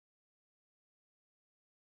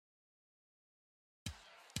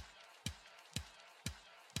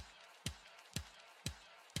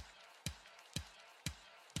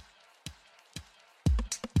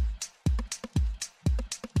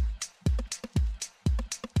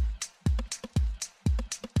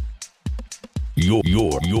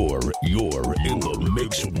You're in the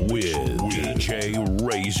mix with DJ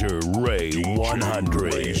Razor Ray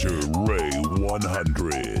 100. Razor Ray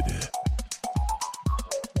 100.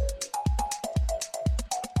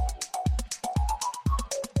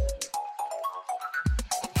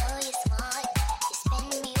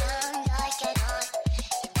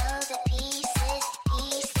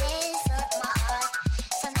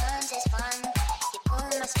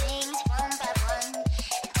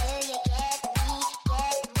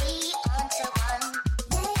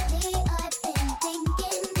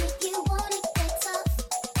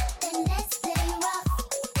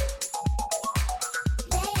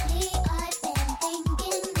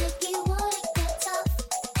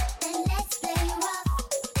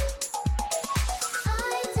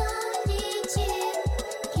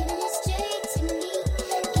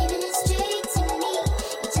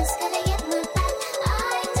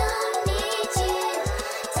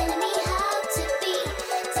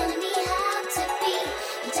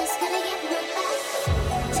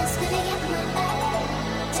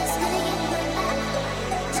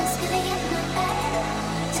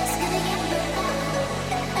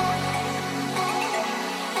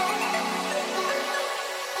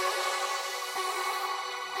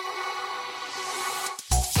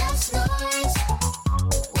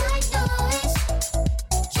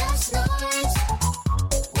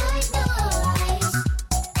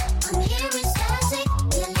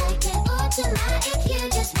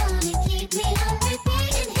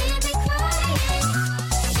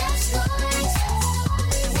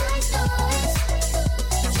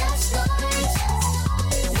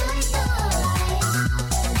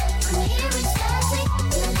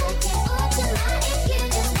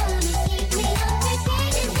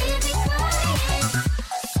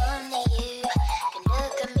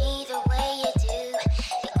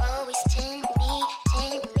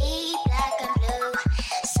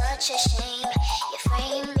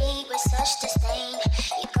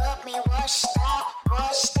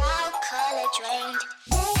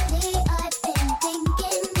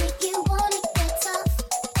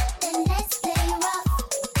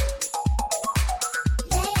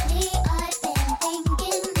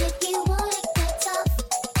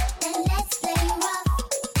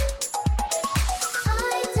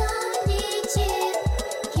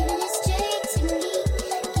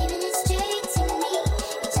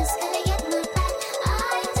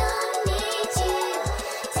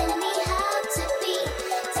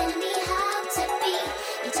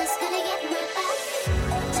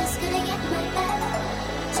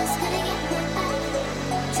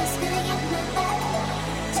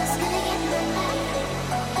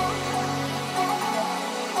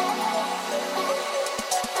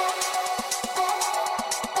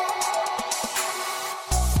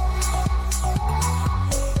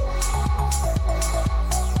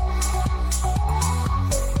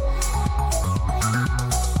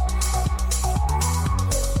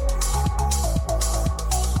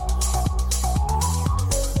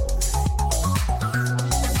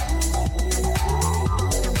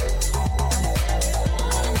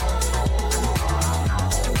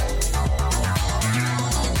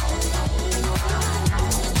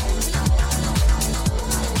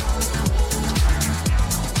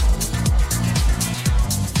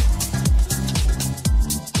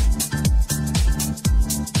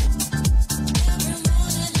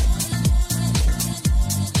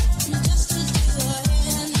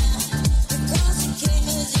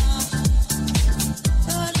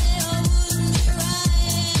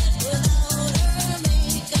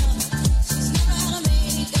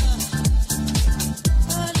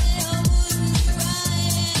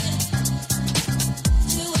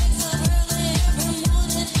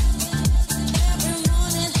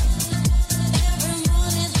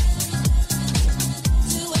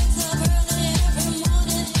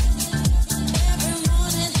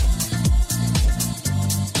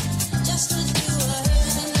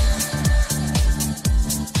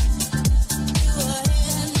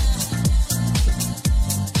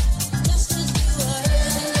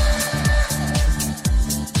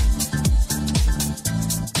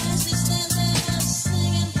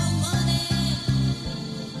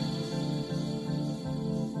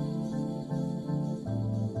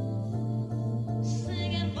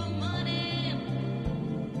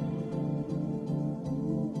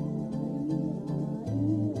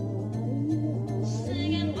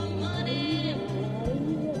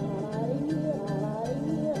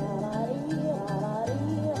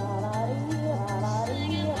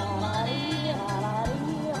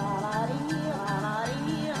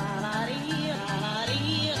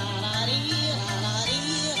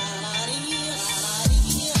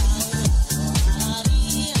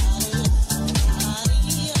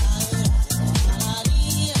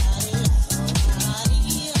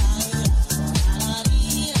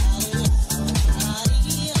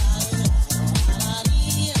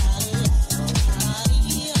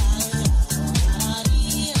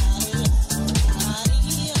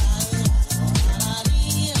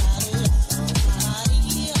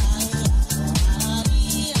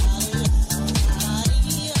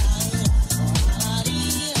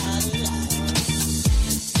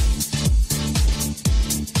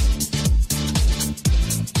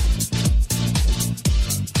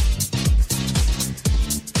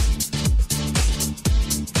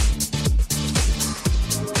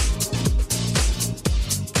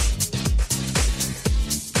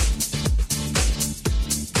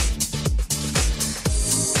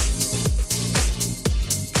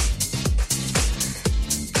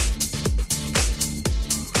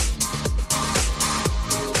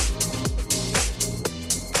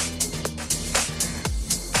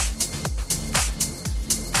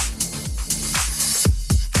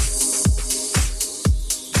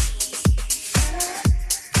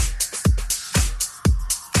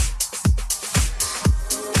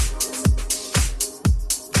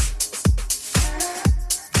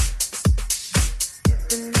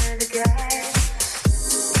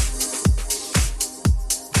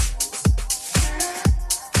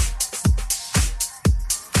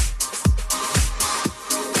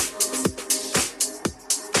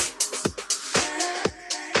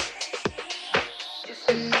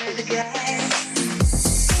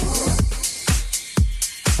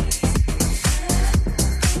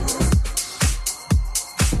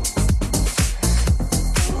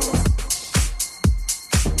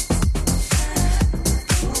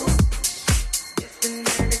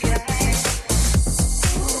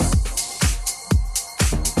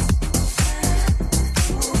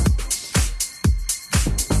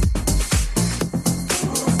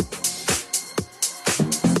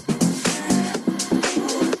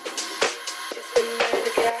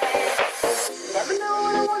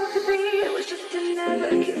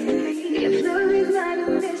 If love is not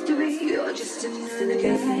a mystery, you're just another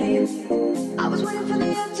game. I was waiting for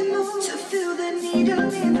the afternoon to feel the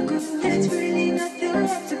needle in the groove. There's really nothing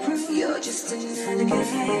left to prove. You're just another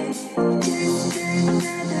game. Just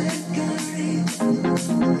another game.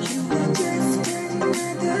 You are just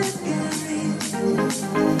another game.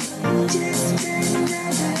 Just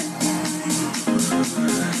another game.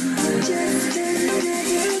 Just another game.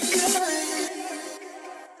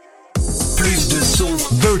 Plus de son,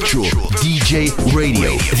 Virtual DJ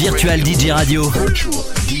Radio. Virtual DJ Radio. Virtual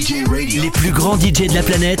DJ Radio. Les plus grands DJ de la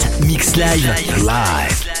planète mix live.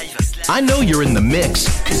 Live. I know you're in the mix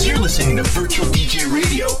because you're listening to Virtual DJ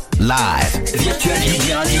Radio live. Virtual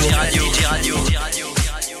DJ Radio.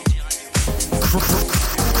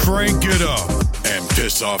 Crank it up and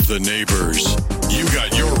piss off the neighbors. You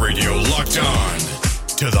got your radio locked on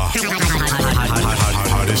to the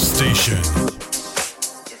hottest station.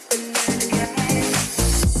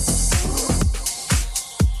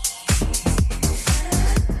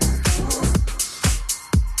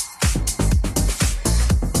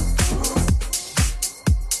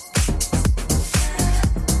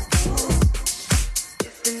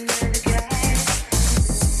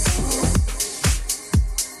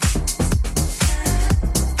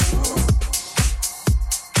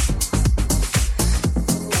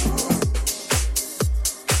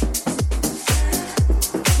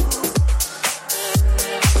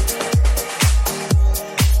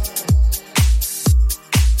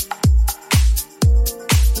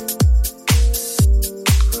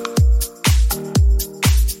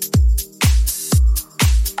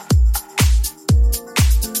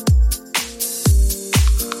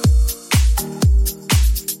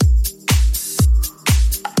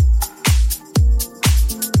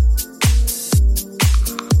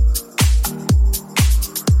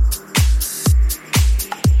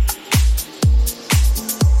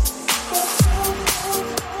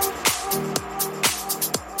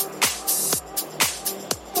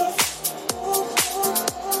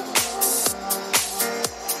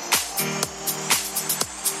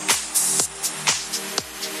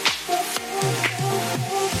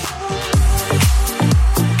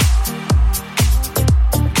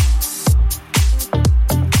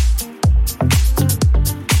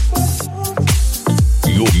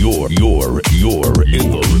 You're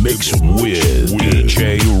in the mix with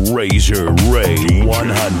DJ Razor Ray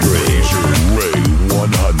 100. Razor Ray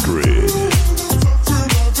 100.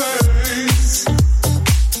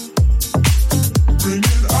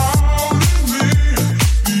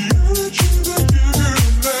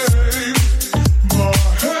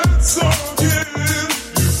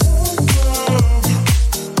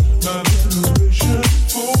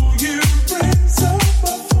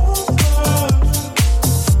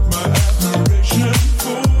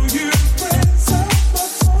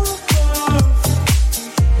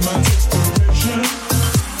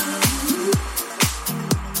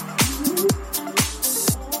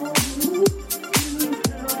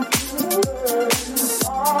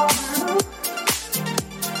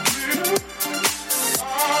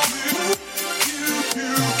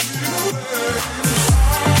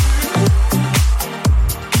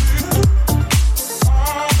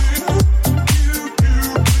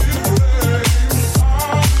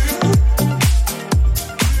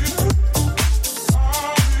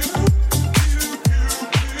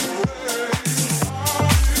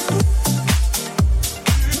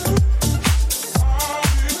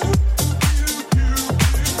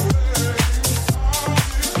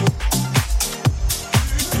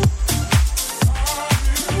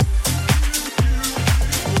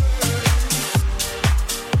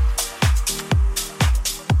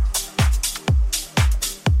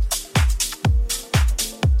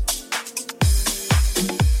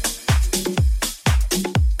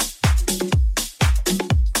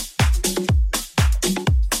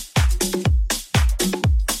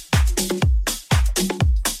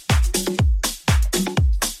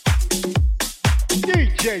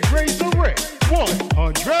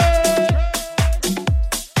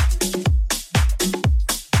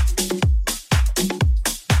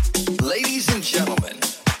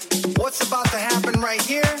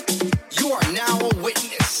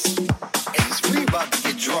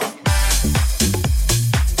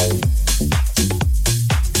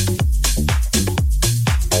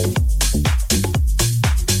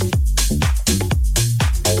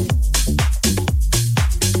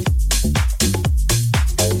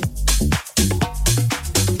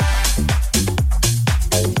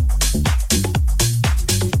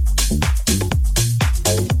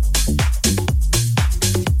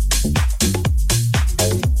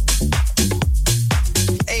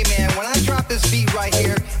 beat right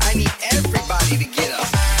here, I need everybody to get up.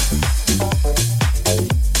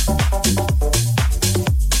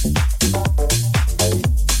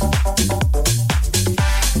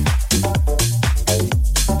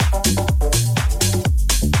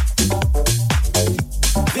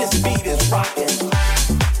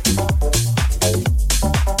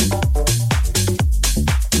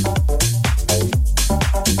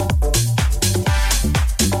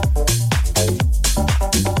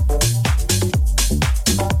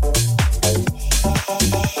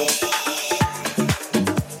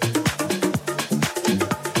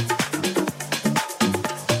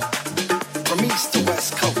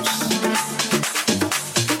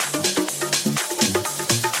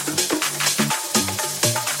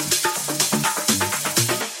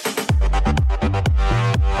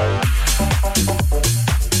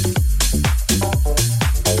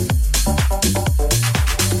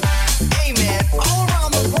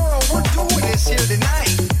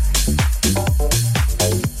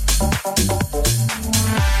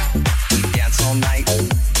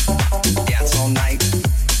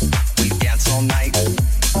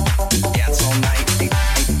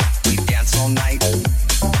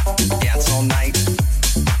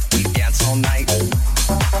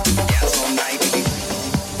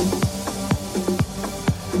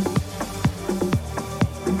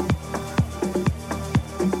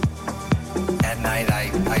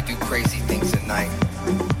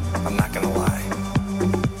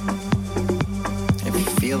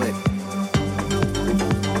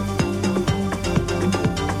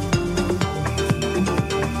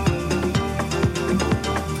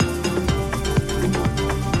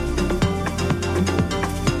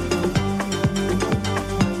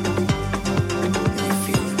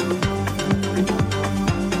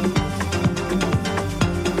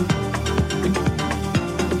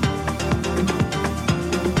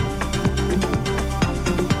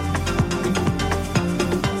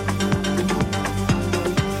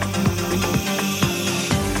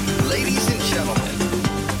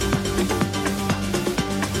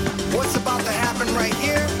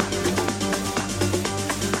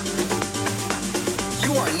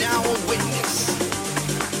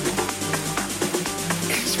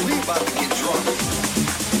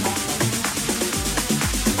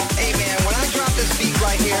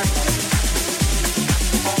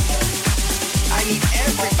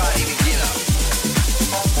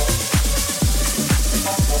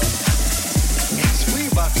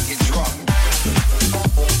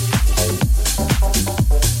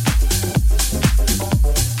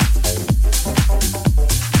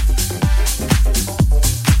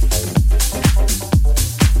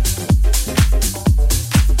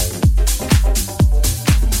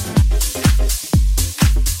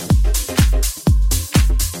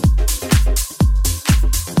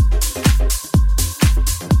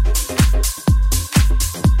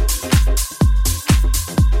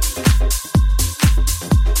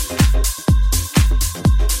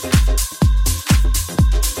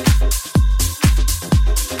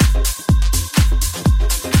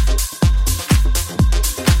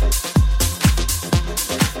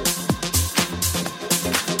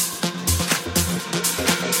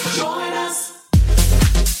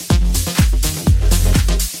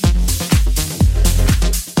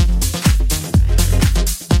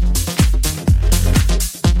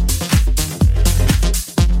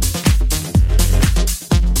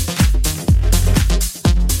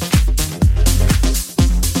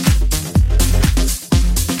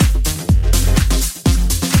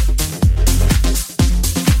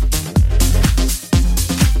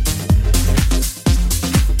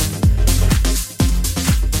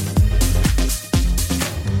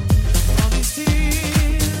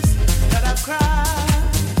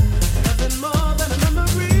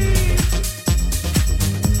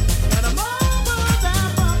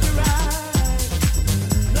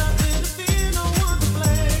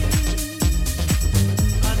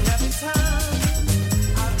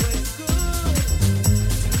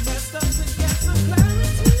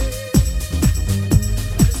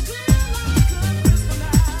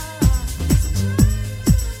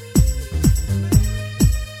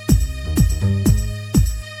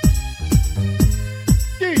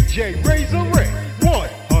 DJ Razor Ray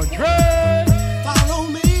 100. Follow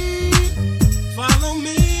me, follow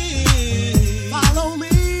me, follow me,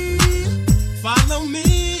 follow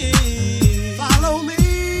me, follow me,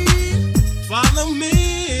 follow me,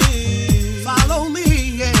 follow me,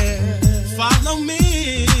 yeah, follow me.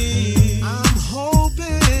 I'm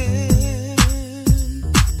hoping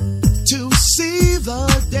to see the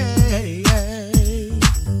day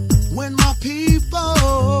when my people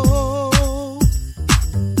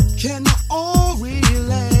can all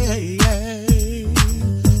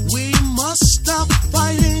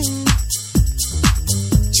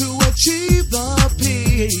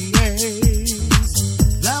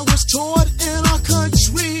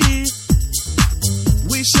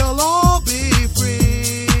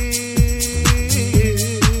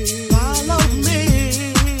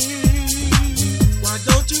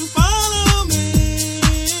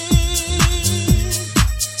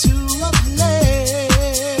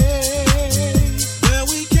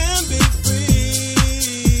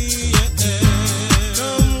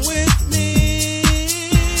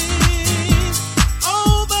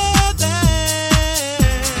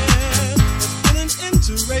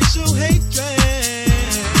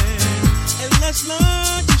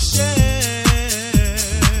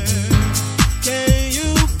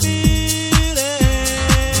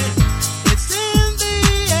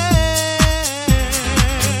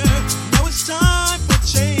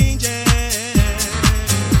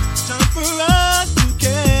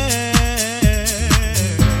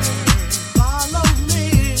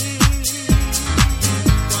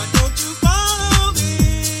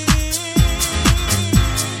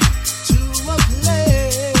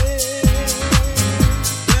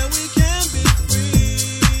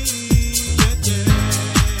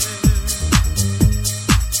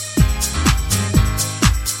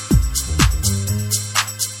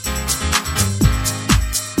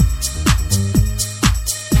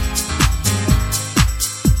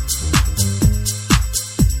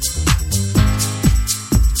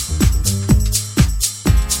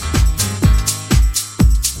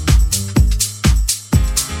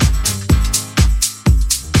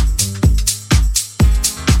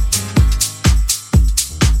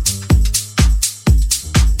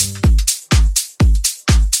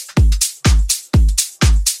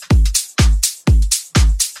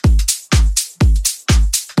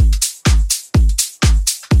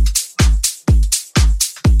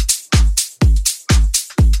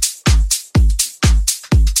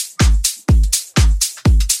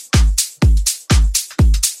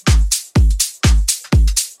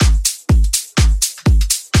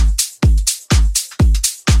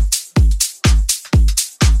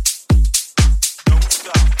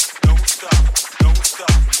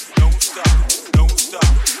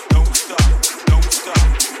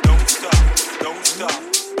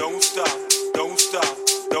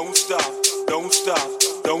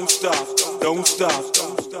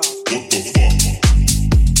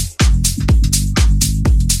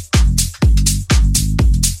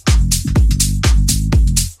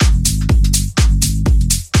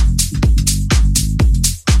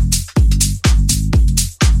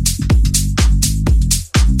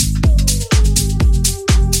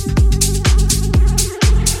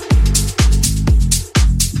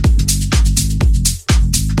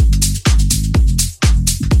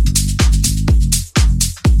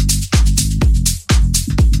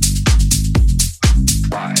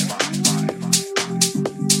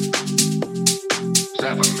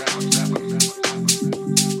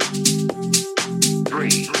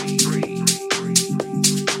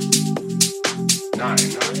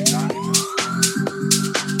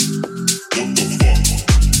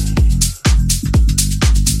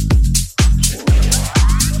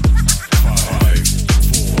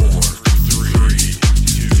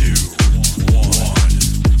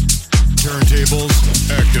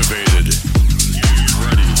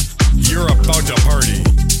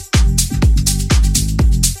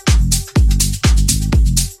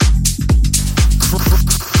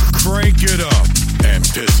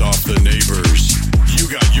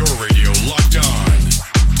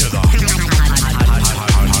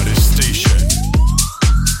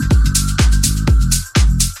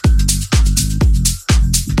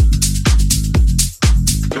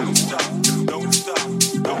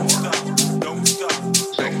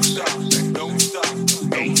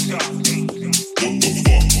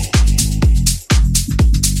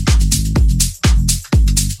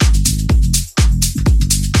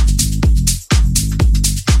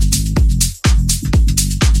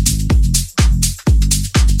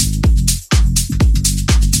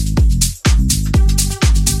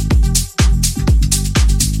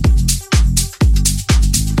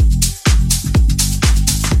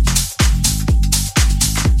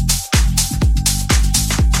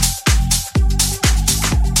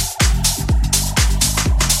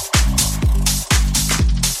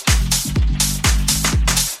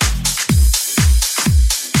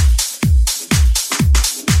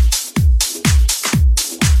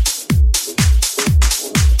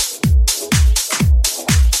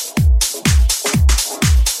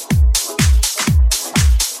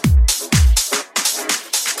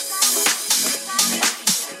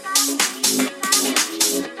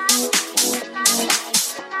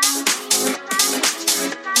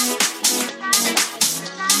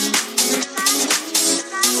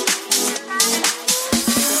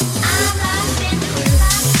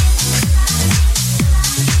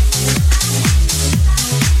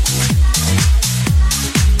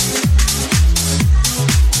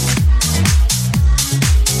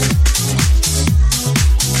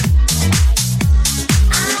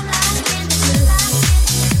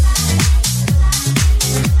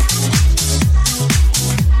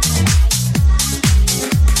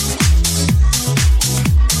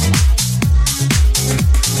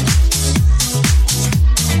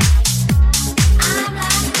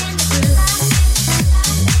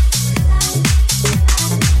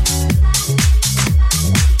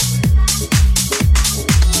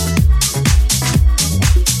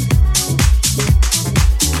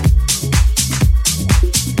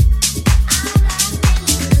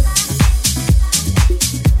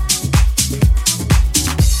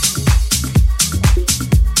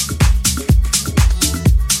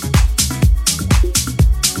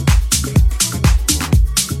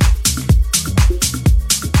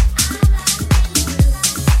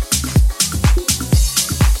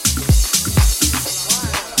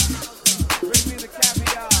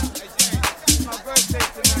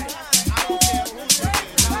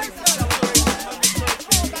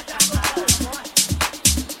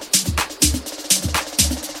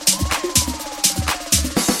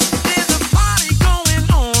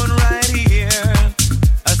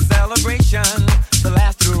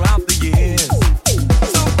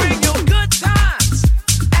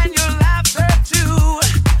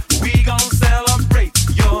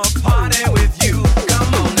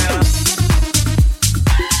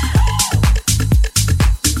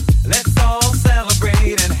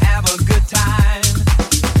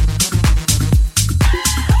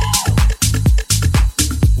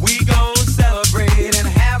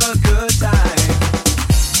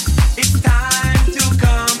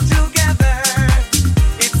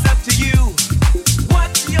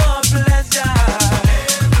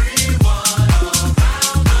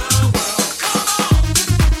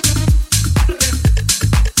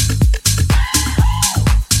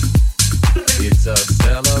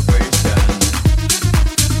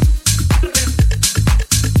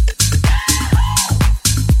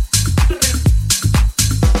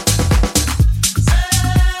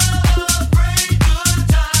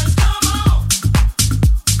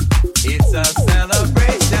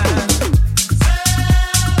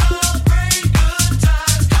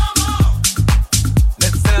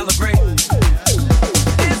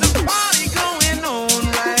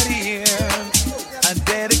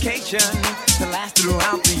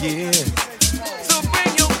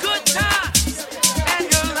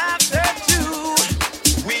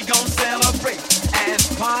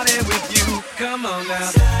on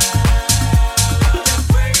now.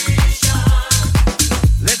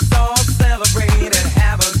 Let's all celebrate and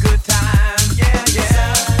have a good time. Yeah,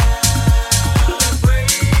 yeah.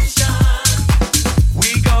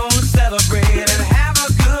 We gon' celebrate and have a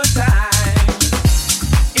good time.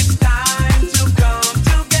 It's time to come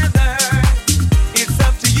together. It's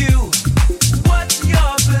up to you. What's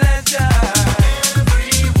your pleasure?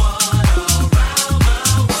 Everyone around the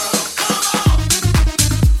world, come on.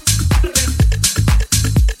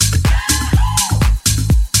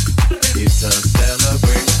 It's a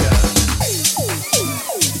celebration.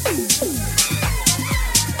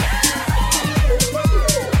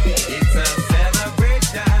 It's a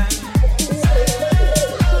celebration.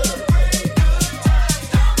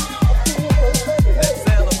 Let's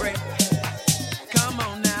celebrate. Come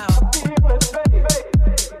on now.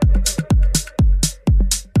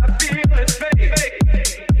 I feel it's fake.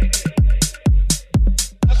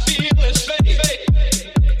 I feel it's fake.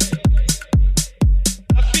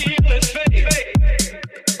 I feel it's fake.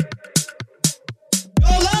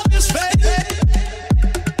 Your love is fake.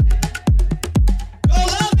 Your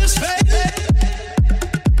love is fake.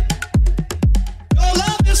 Your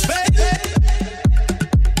love is fake.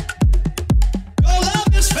 Your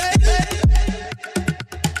love is fake.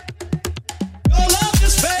 Your love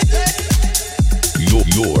is fake.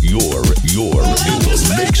 You're in the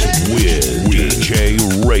mix with DJ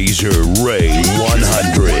Razor Ray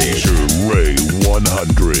 100. Razor Ray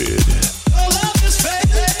 100. Your love is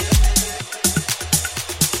fake.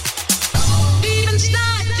 Even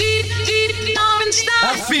start, deep, even start. I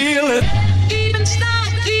feel it. Even start,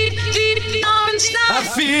 deep, even start. I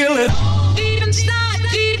feel it. Even start,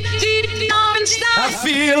 deep, even start. I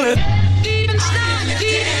feel it. Even start,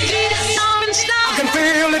 deep, even start. I can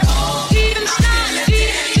feel it. Even start,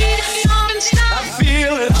 deep, even start. I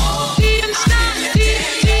feel it. Even start, deep,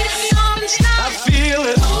 even start. I feel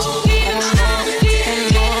it. Even start, deep,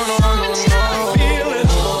 even start. I feel it.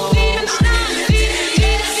 Even start, deep,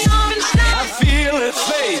 even start. I feel it.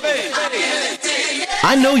 Baby.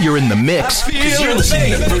 I know you're in the mix. Cause you're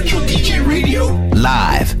listening to Virtual DJ Radio.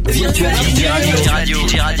 Live. Virtual DJ Radio.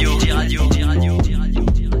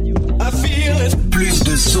 I feel it. Plus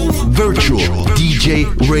de son. Virtual DJ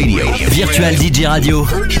Radio. Virtual DJ Radio.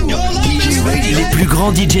 Virtual DJ Radio. Les plus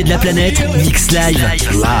grands DJ de la planète mix live.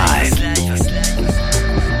 Live.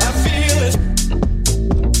 I feel it.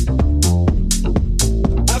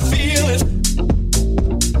 I feel it.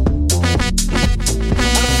 I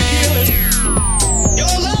feel it.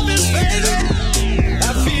 Your love is fake.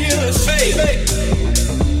 I feel it. Fake.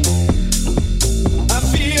 I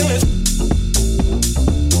feel it.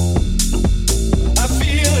 I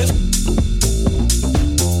feel it.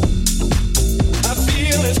 I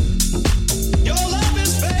feel it. Your love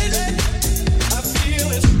is fake. I feel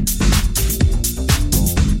it.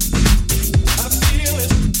 I feel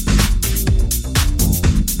it.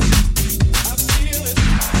 I feel it.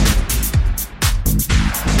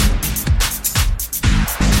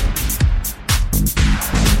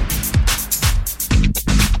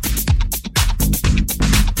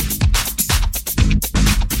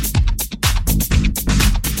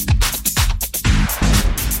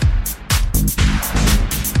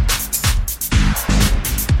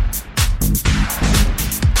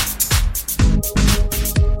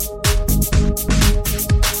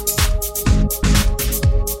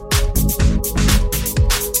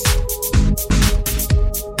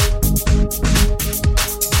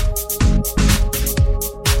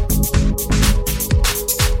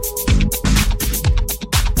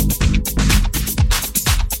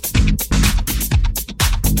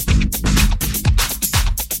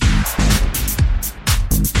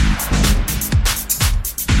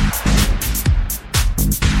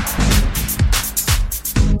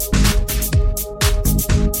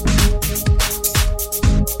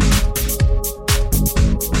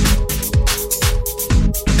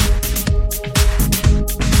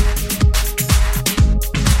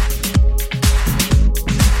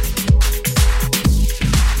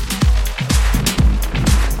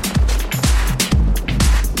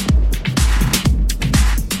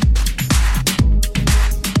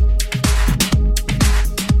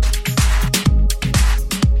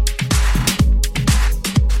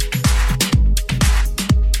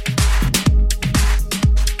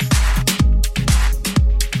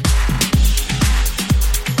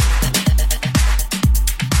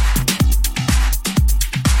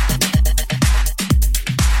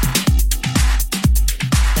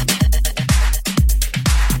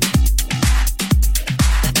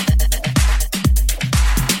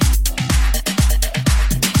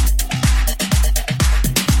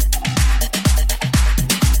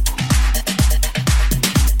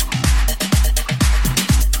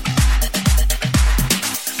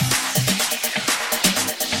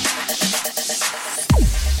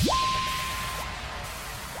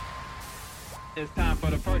 It's time for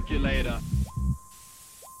the percolator.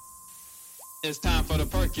 It's time for the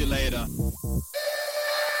percolator.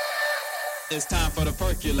 It's time for the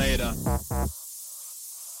percolator.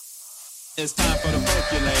 It's time for the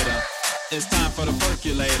percolator. It's time for the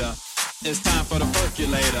percolator. It's time for the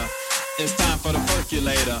percolator. It's time for the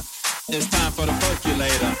percolator. It's time for the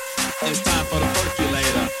percolator. It's time for the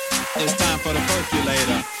percolator. It's time for the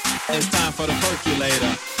percolator. It's time for the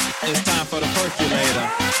percolator. It's time for the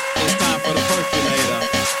percolator. It's time for the percolator.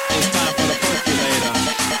 It's time for the percolator.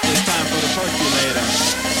 It's time for the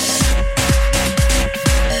percolator.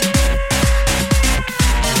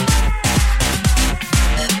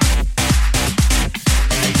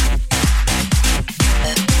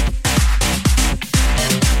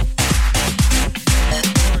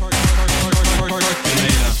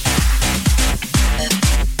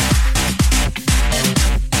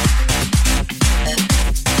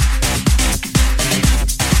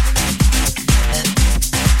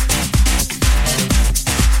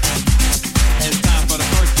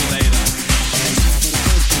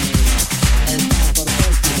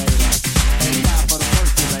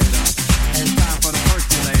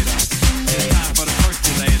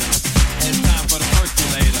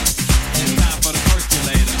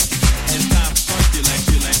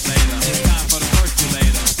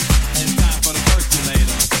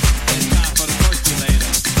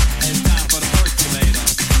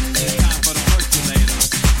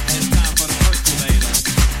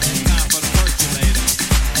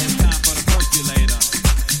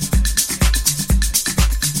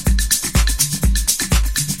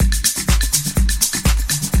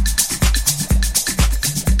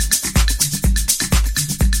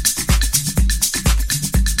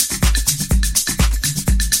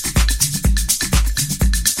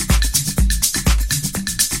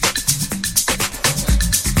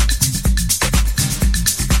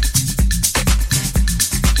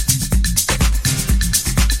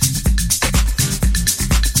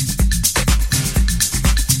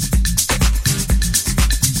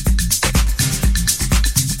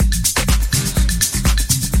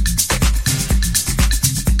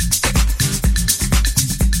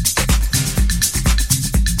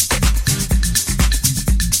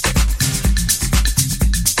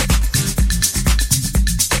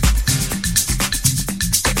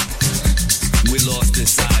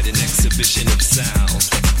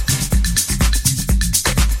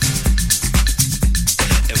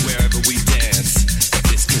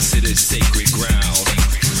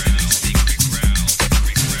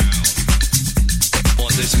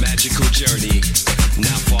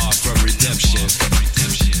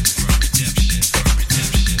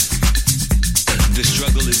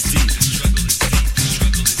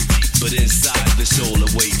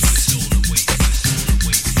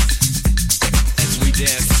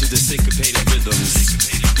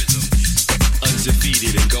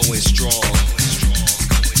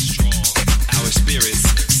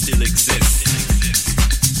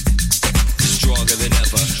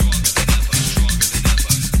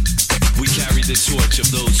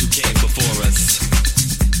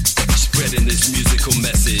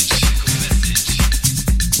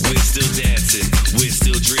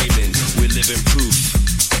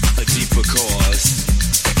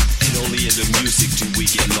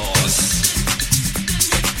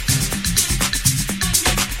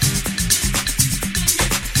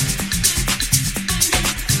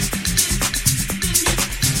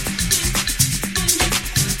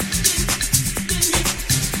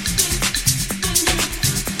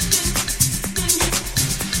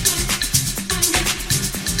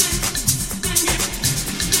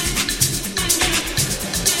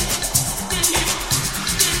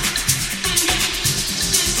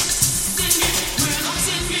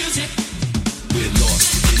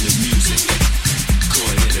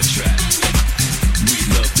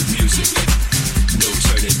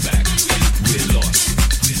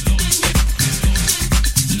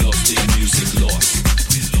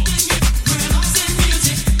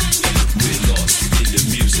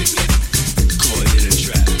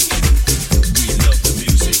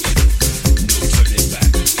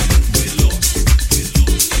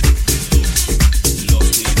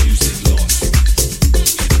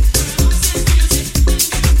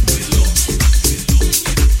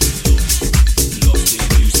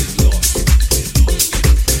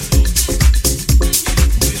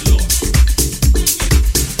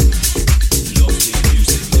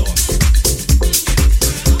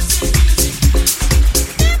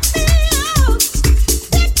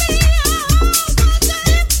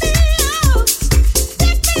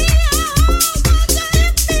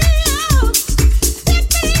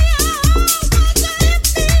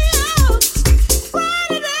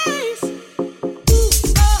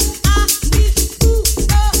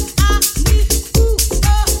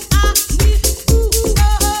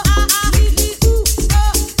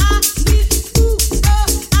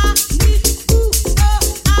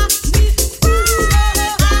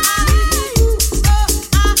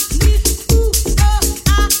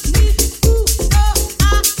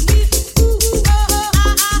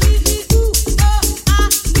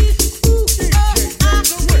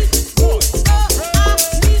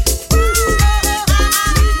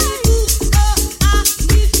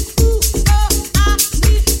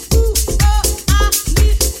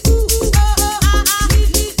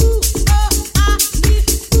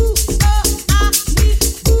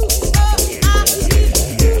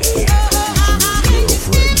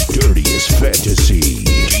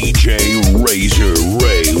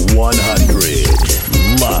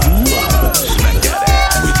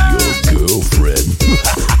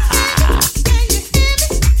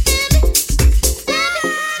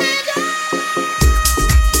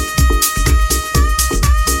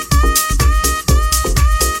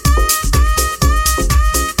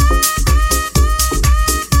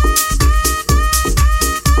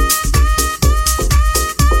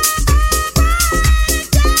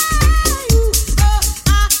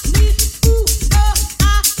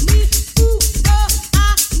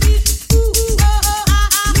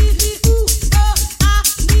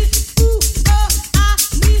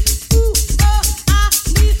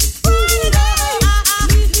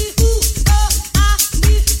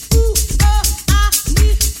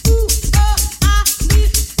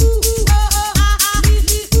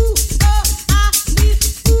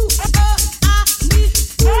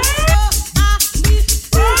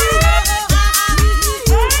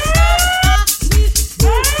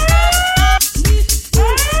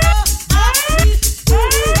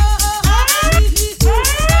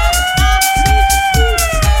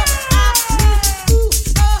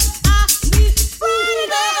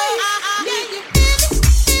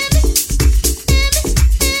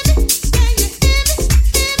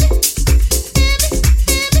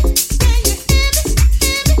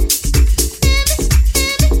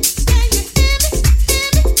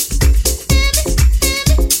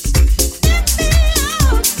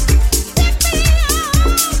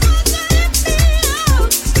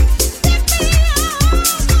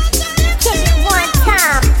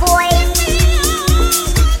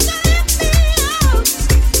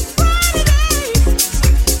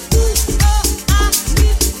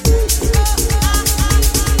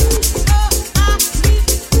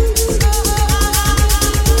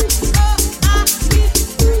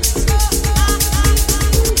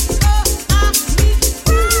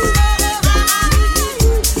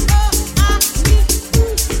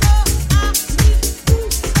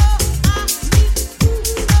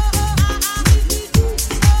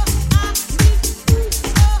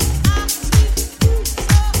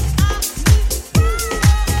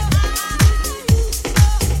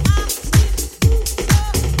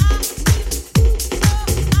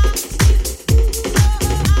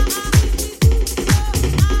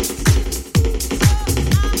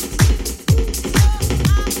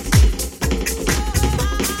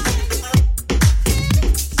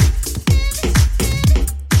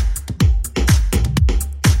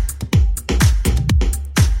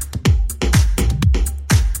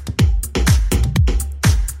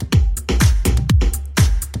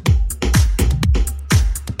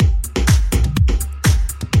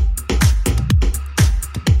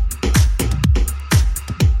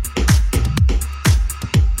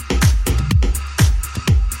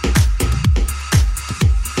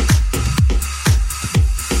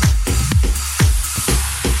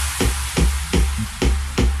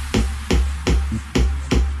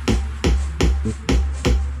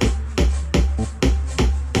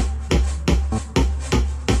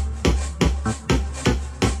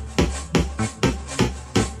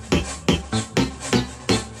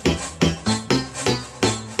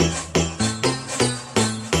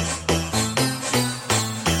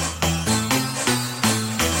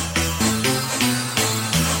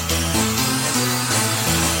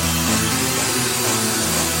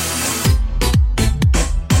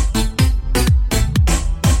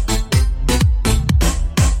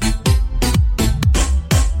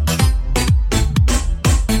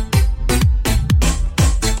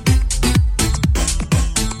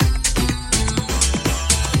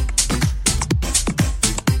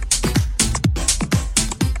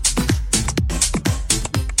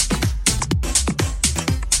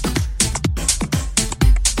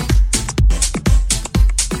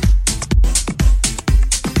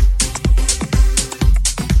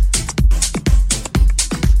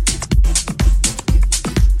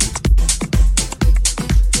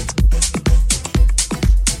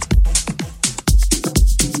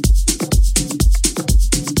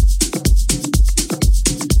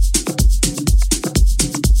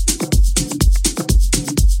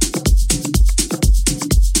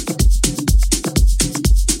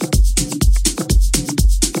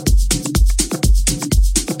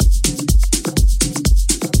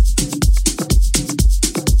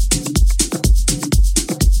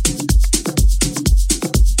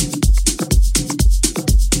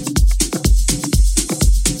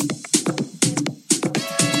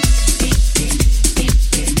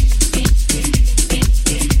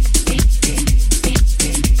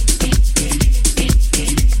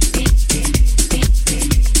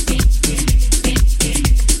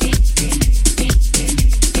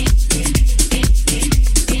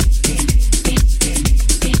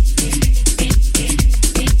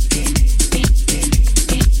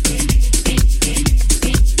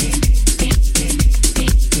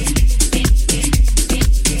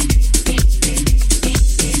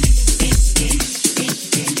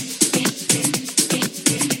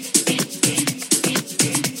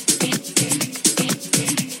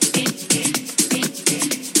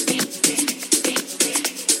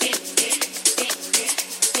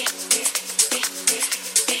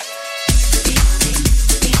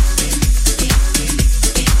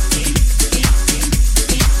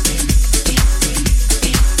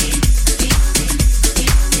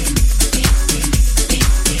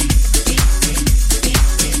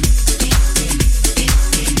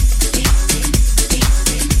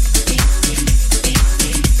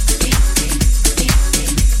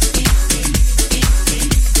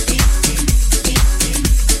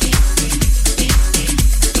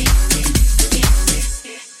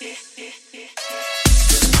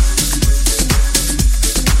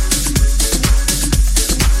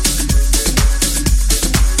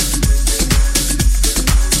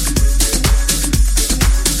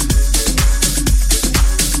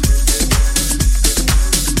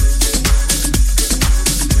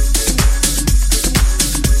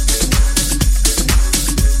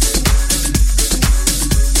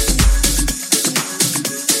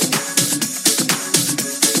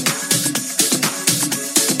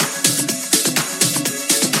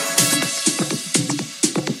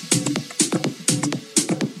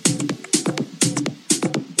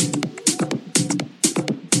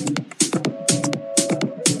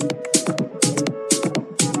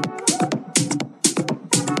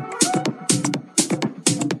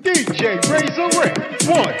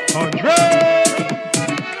 100.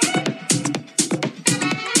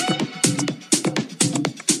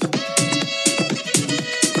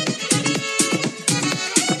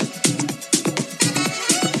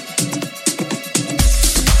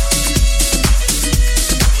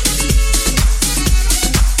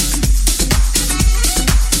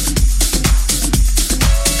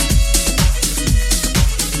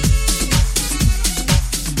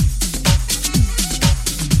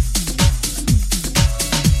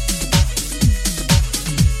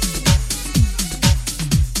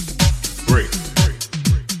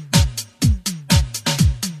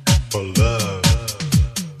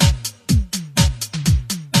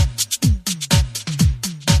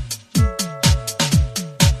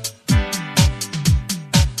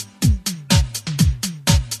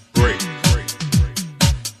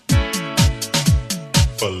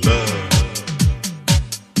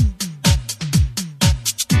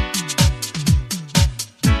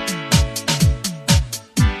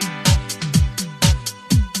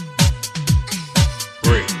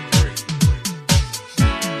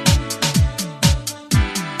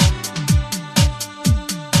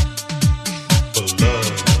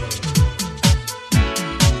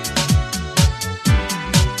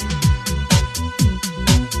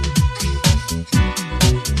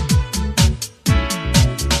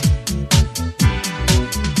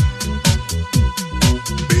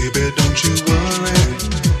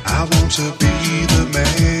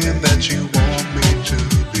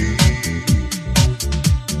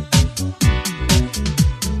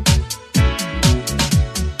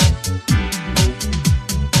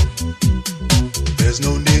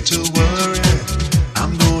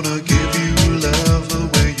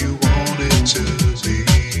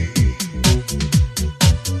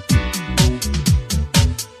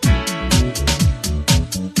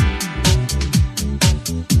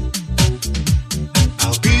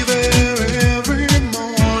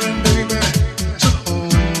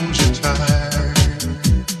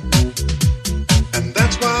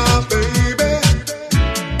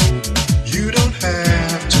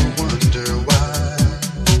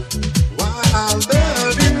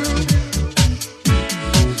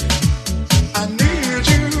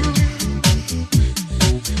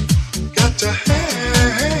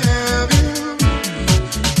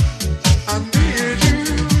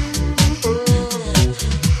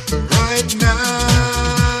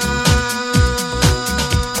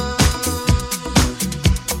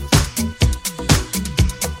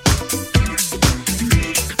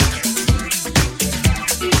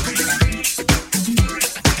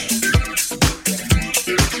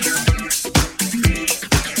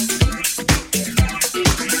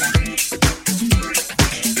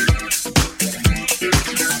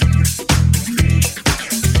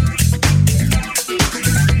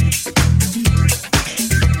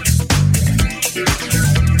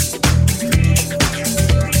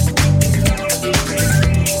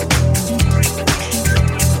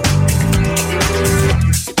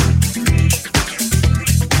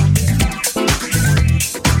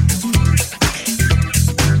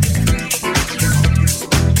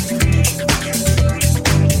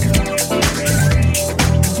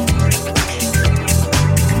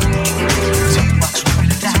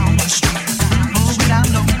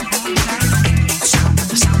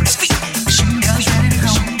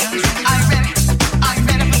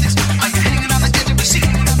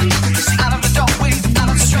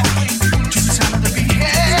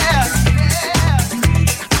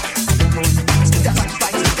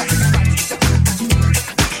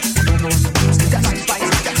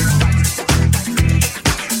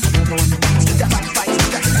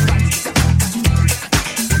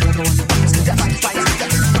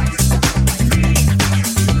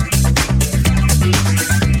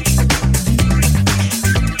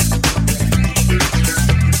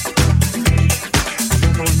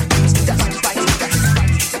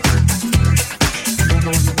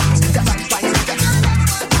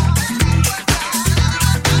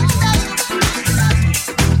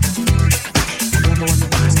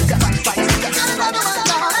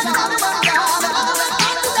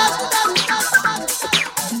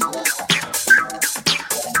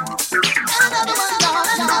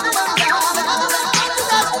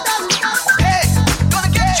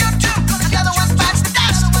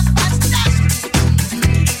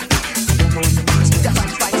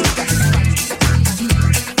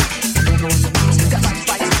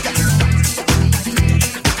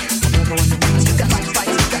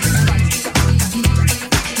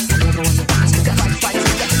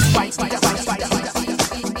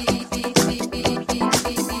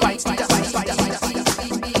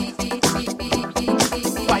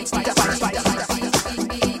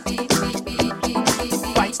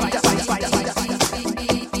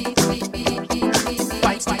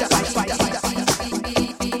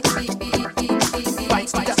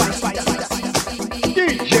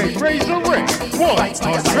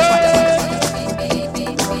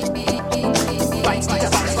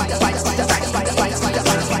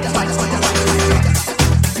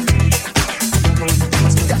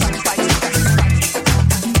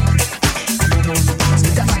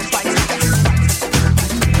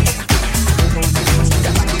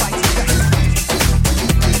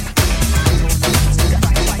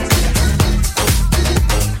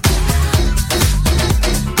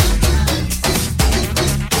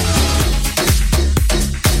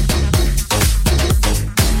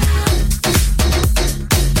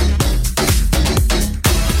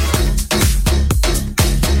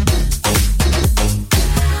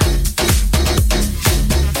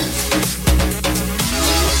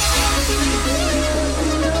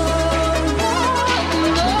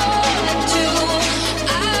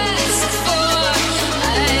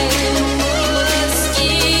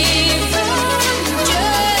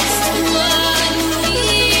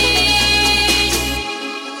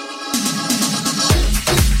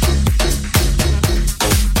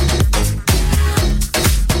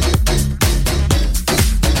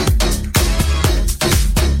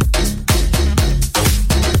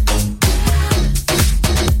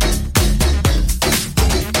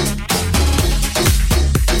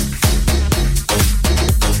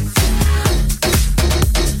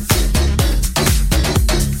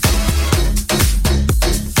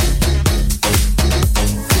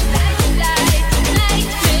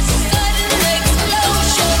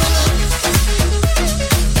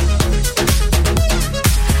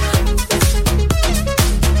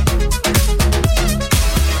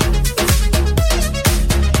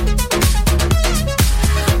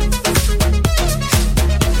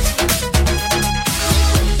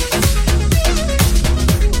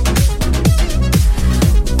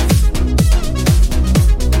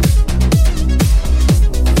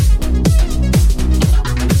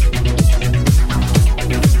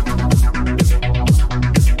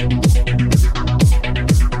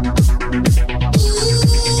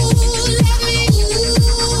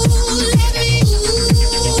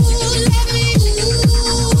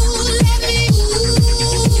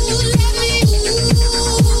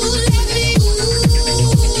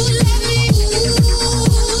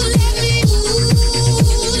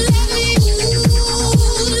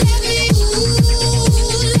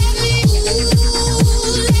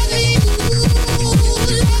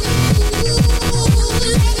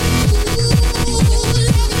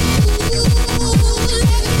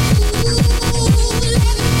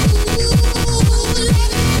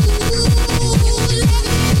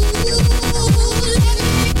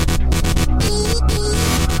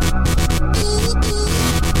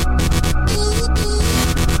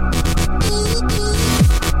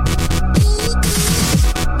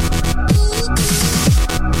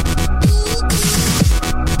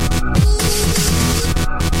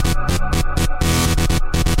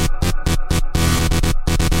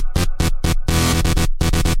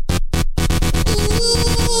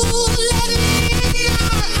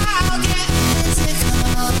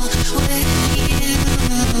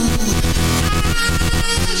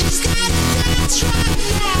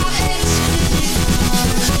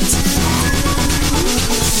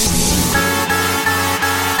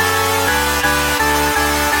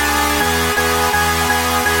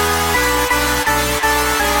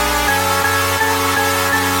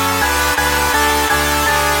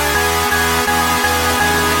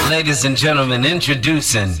 Ladies and gentlemen,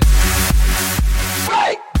 introducing.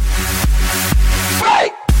 Right.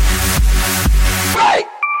 Right. Right.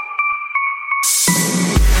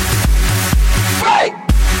 Right.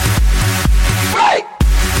 Right.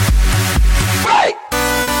 Right.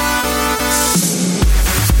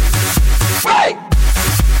 Right.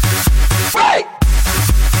 Right.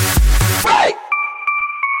 Right.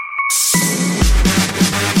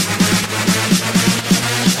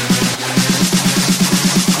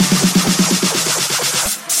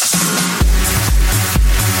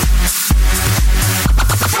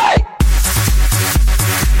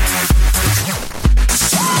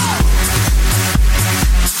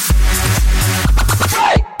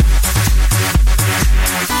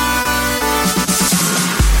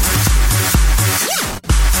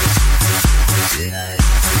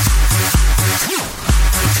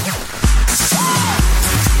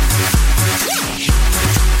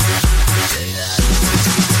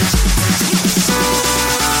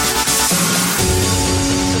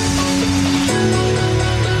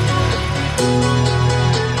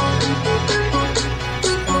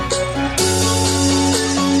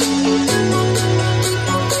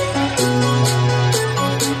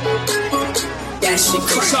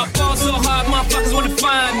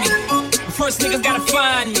 Niggas gotta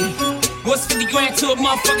find me. What's 50 grand to a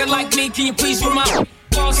motherfucker like me? Can you please remind me?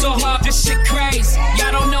 Fall so hard, this shit crazy.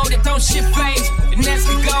 Y'all don't know that don't shit phase. And that's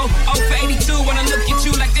we go 0 for 82 when I look at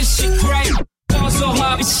you like this shit crazy. Fall so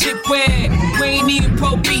hard, this shit weird. We ain't even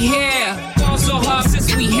Pope be here. Fall so hard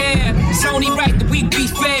since we here. It's only right that we be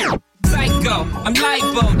fair. Psycho, I'm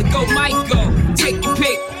libo, to go Michael. Take your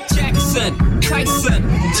pick. Jackson, Tyson,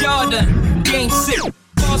 Jordan, Game 6.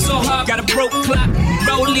 So hard, got a broke clock,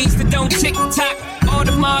 rollies that don't tick-tock. All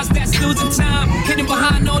the Mars that's losing time, hidden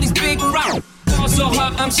behind all these big rocks. Fall so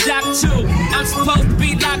hard, I'm shocked too. I'm supposed to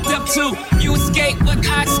be locked up too. You escape, but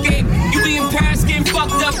I escape. You be in Paris getting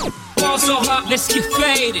fucked up. Fall so hard, let's get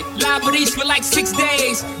faded. Liberties for like 6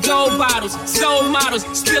 days. Gold bottles, soul models,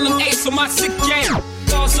 spilling ace on my sick game.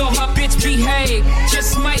 Fall so hard, bitch, behave.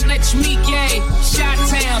 Just might let you meet gay. Shot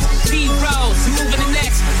towns, D-Rolls, moving the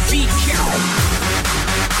next. Be careful.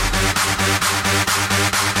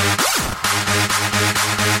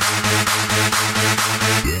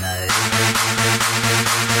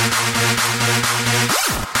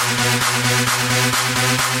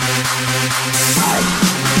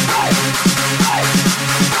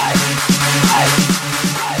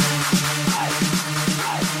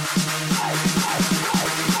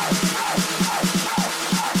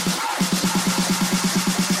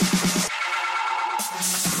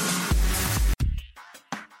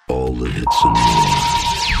 All the hits and more.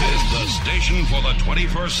 This is the station for the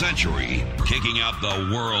 21st century, kicking out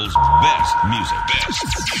the world's best music.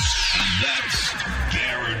 That's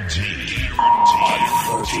guaranteed.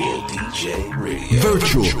 Virtual DJ Radio.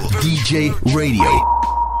 Virtual DJ Radio.